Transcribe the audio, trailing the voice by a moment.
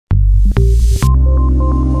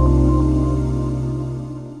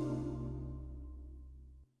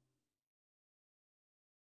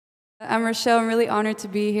I'm Rachèl. I'm really honored to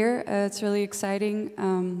be here. It's really exciting.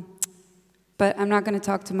 But I'm not going to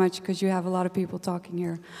talk too much because you have a lot of people talking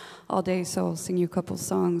here all day, so I'll sing you a couple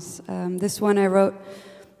songs. This one I wrote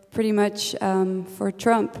pretty much for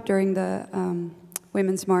Trump during the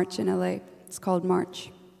Women's March in LA. It's called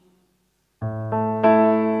March.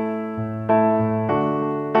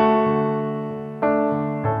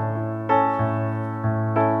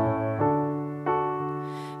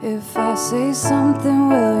 If I say something,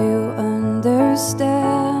 will you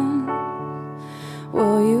understand?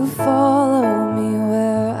 Will you follow me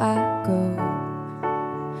where I go?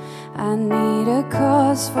 I need a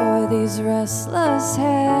cause for these restless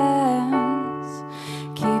hands.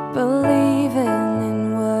 Keep believing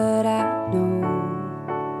in what I know.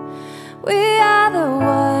 We are the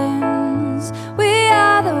ones, we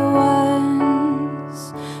are the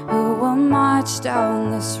ones who will march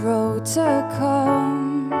down this road to come.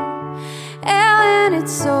 And when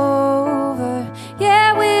it's over,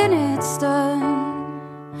 yeah, when it's done,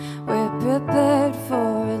 we're prepared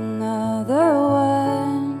for another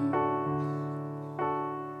one.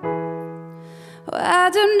 Oh, I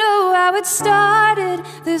don't know how it started,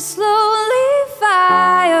 this lonely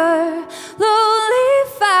fire, lonely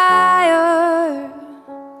fire.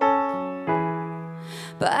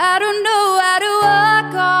 But I don't know how to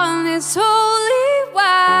walk on this holy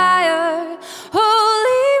wire,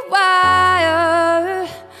 holy wire.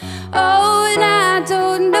 Oh, and I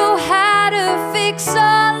don't know how to fix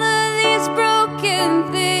all of these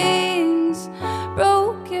broken things,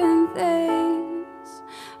 broken things.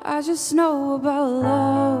 I just know about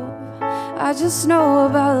love, I just know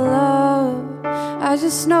about love, I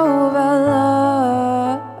just know about love.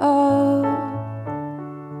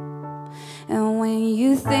 And when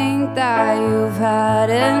you think that you've had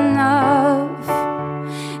enough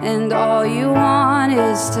and all you want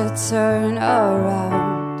is to turn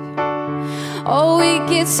around, oh, it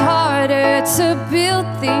gets harder to build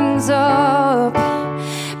things up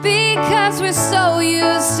because we're so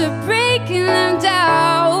used to breaking them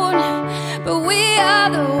down. But we are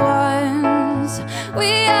the ones,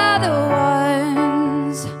 we are the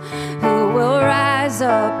ones who will rise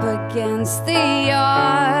up against the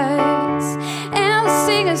odds and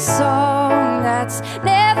sing a song that's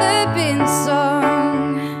never been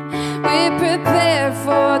sung. We're prepared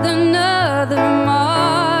for another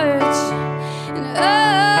march. And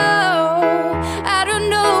oh, I don't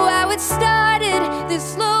know how it started,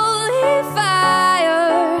 this lonely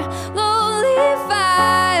fire, lonely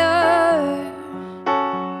fire.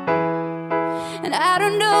 And I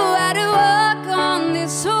don't know how to walk on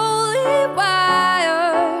this holy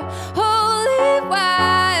wire, holy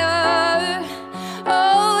wire.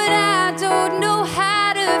 Oh, and I don't know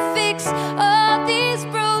how to fix all these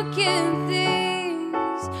broken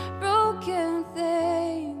things, broken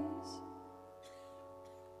things.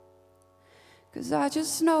 'Cause I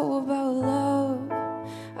just know about love,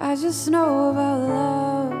 I just know about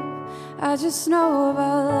love, I just know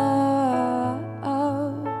about love.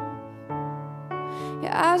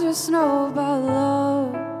 Yeah, I just know about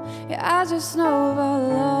love, yeah, I just know about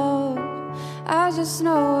love, I just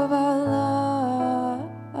know about love.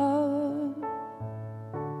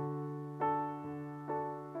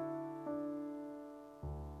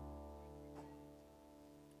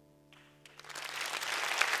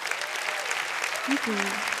 Thank you.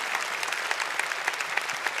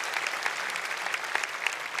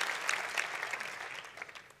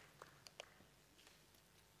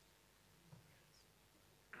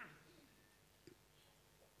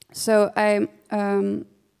 So I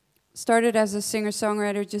started as a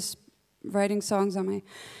singer-songwriter, just writing songs on my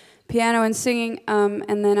piano and singing,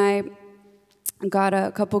 and then I got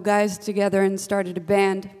a couple guys together and started a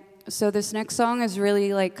band. So this next song is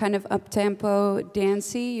really like kind of up-tempo,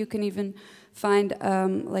 dancey. You can even find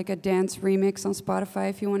like a dance remix on Spotify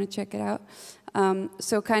if you want to check it out.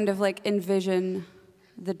 So kind of like envision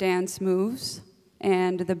the dance moves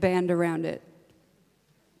and the band around it.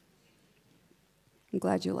 I'm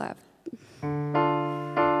glad you laughed.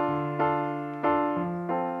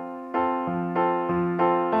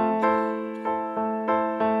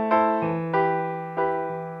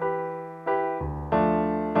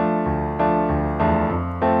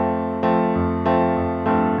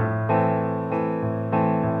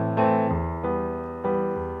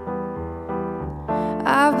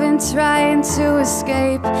 I've been trying to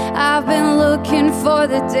escape, I've been looking for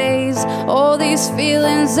the days, all these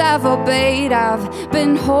feelings I've obeyed, I've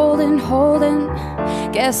been holding.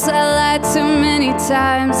 Guess I lied too many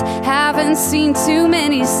times, haven't seen too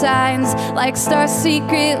many signs, like stars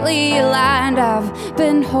secretly aligned. I've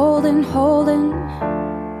been holding.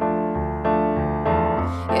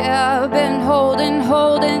 Yeah, yeah, I've been holding.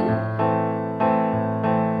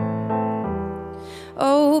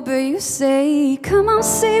 Oh, but you say, come on,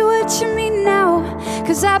 say what you mean now,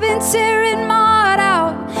 'cause I've been tearing my heart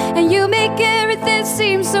out, and you make everything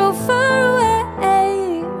seem so far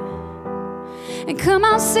away. And come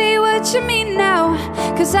on, say what you mean now,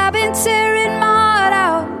 'cause I've been tearing my heart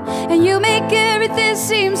out, and you make everything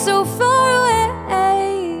seem so far away.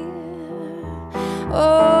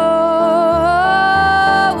 Oh,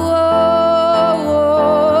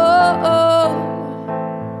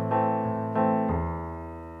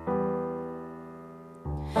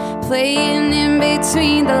 playing in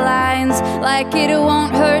between the lines like it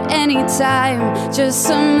won't hurt anytime, just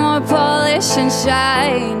some more polish and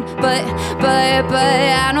shine. But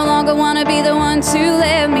I no longer wanna be the one to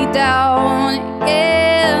let me down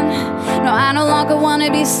again. No, I no longer wanna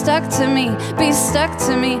be stuck to me.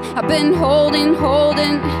 I've been holding.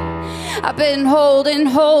 I've been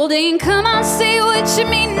holding. Come on, say what you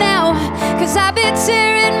mean now, 'cause I've been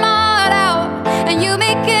tearing my heart out, and you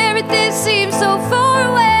make everything seem so far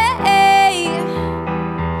away.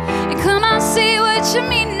 Come on, say what you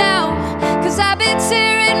mean now, 'cause I've been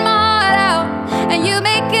tearing my heart out, and you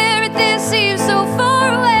make everything seem so far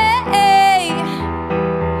away.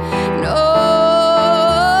 No,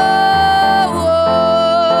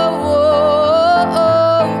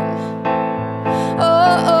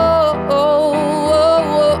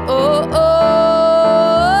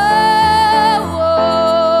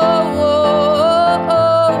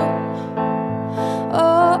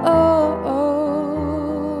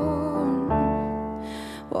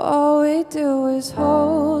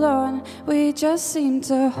 just seem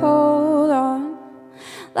to hold on,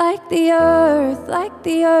 like the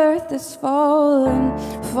earth is falling,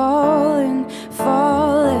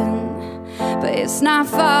 but it's not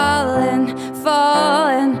falling.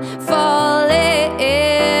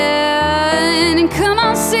 And come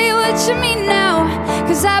on, say what you mean now,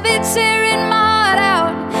 'cause I've been tearing my heart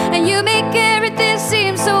out, and you make everything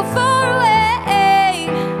seem so far away.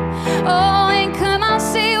 Oh, and come on,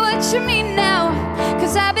 say what you mean now,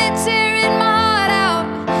 'cause I've been tearing my heart out,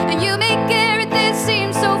 and you make everything seem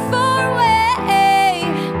so far away.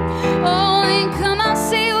 Oh, and come on,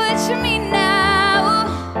 say what you mean now.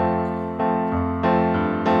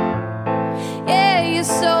 Yeah,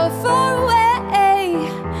 you're so far away.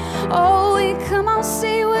 Oh, and come on,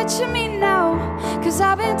 say what you mean now, 'cause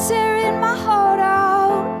I've been tearing my heart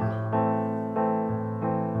out.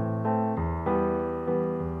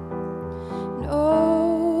 No.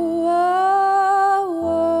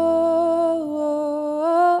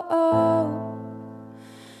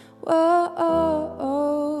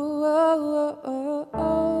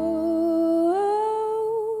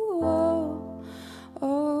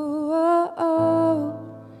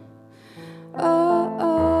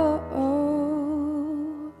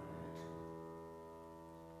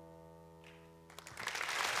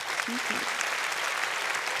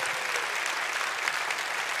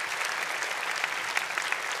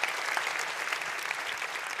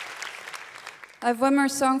 I have one more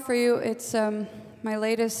song for you. It's my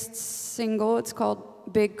latest single. It's called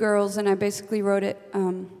Big Girls, and I basically wrote it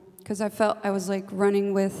because I felt I was like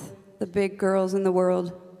running with the big girls in the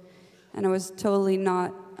world, and I was totally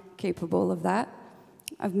not capable of that.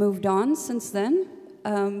 I've moved on since then,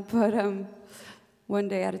 but one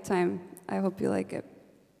day at a time. I hope you like it.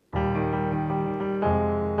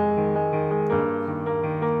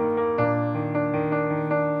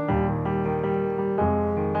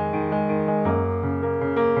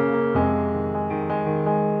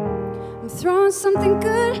 Throwing something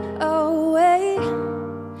good away.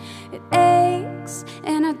 It aches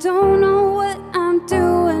and I don't know what I'm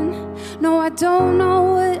doing. No, I don't know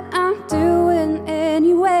what I'm doing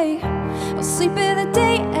anyway. I'll sleep in the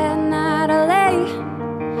day and night I lay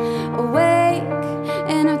awake,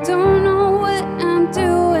 and I don't know what I'm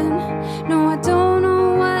doing. No, I don't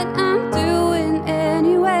know what I'm doing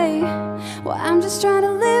anyway. Well, I'm just trying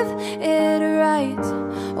to live it right.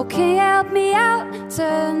 Okay, help me out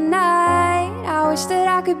tonight. I wish that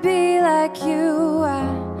I could be like you. I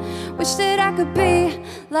wish that I could be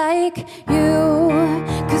like you.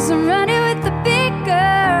 'Cause I'm running with the big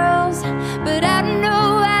girls, but I don't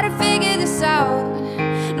know how to figure this out.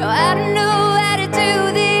 No, I don't know how to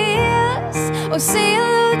do this, or say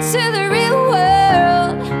hello to the real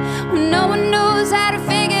world when no one knows how to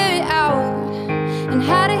figure it out, and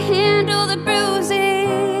how to handle the bruises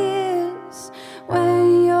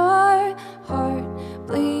when your heart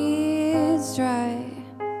bleeds dry.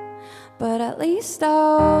 But at least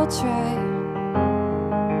I'll try.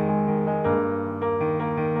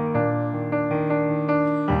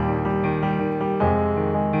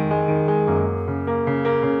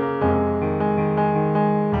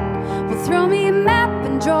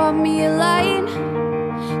 me a light,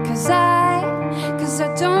 'cause I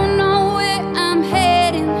don't know where I'm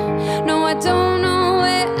heading. No, I don't know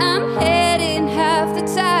where I'm heading half the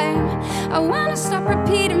time. I wanna stop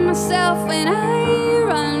repeating myself when I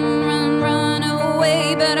run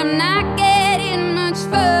away, but I'm not getting much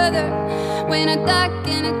further when I duck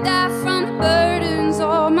and I dive from the burdens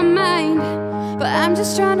on my mind. But I'm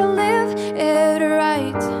just trying to live it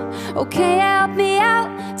right. Okay, help me out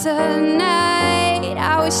tonight.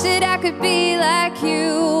 I wish that I could be like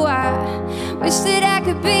you. I wish that I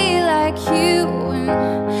could be like you.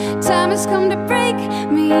 And time has come to break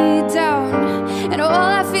me down, and all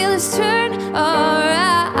I feel is turn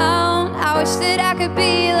around. I wish that I could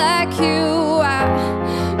be like you. I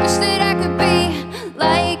wish that I could be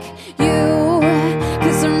like you.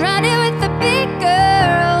 'Cause I'm running with the big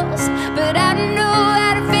girls, but I don't know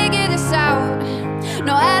how to figure this out.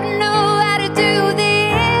 No, I don't know how to do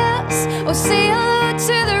this, or say hello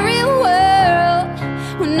to the real world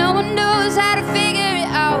when no one knows how to figure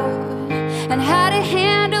it out, and how to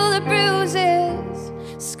handle the bruises.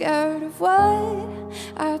 Scared of what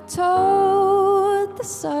I told the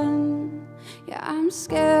sun. Yeah, I'm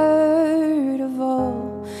scared of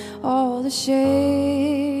all the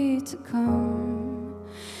shade to come.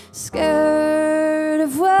 Scared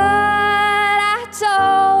of what I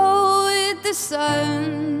told the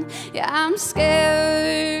sun. Yeah, I'm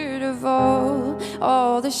scared of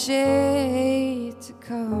all the shade to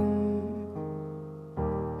come.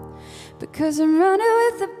 Because I'm running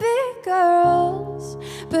with the big girls,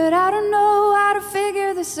 but I don't know how to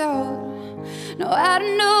figure this out. No, I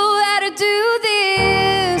don't know how to do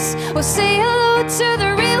this, or say hello to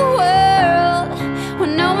the real world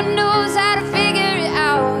when no one knows how to figure it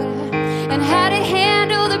out, and how to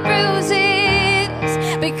handle the bruises.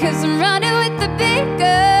 Because I'm running with the big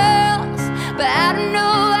girls, but I don't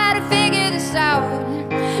know how to figure this out.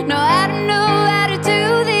 No, I don't know how to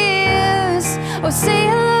do this, or say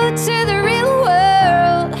hello to the real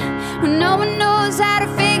world when no one knows how to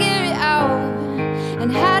figure it out, and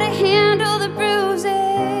how to handle the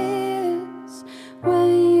bruises when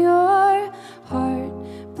your heart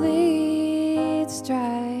bleeds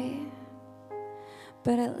dry.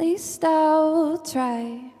 But at least I'll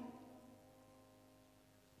try.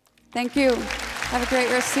 Thank you. Have a great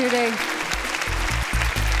rest of your day.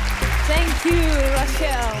 Thank you,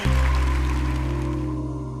 Rachèl.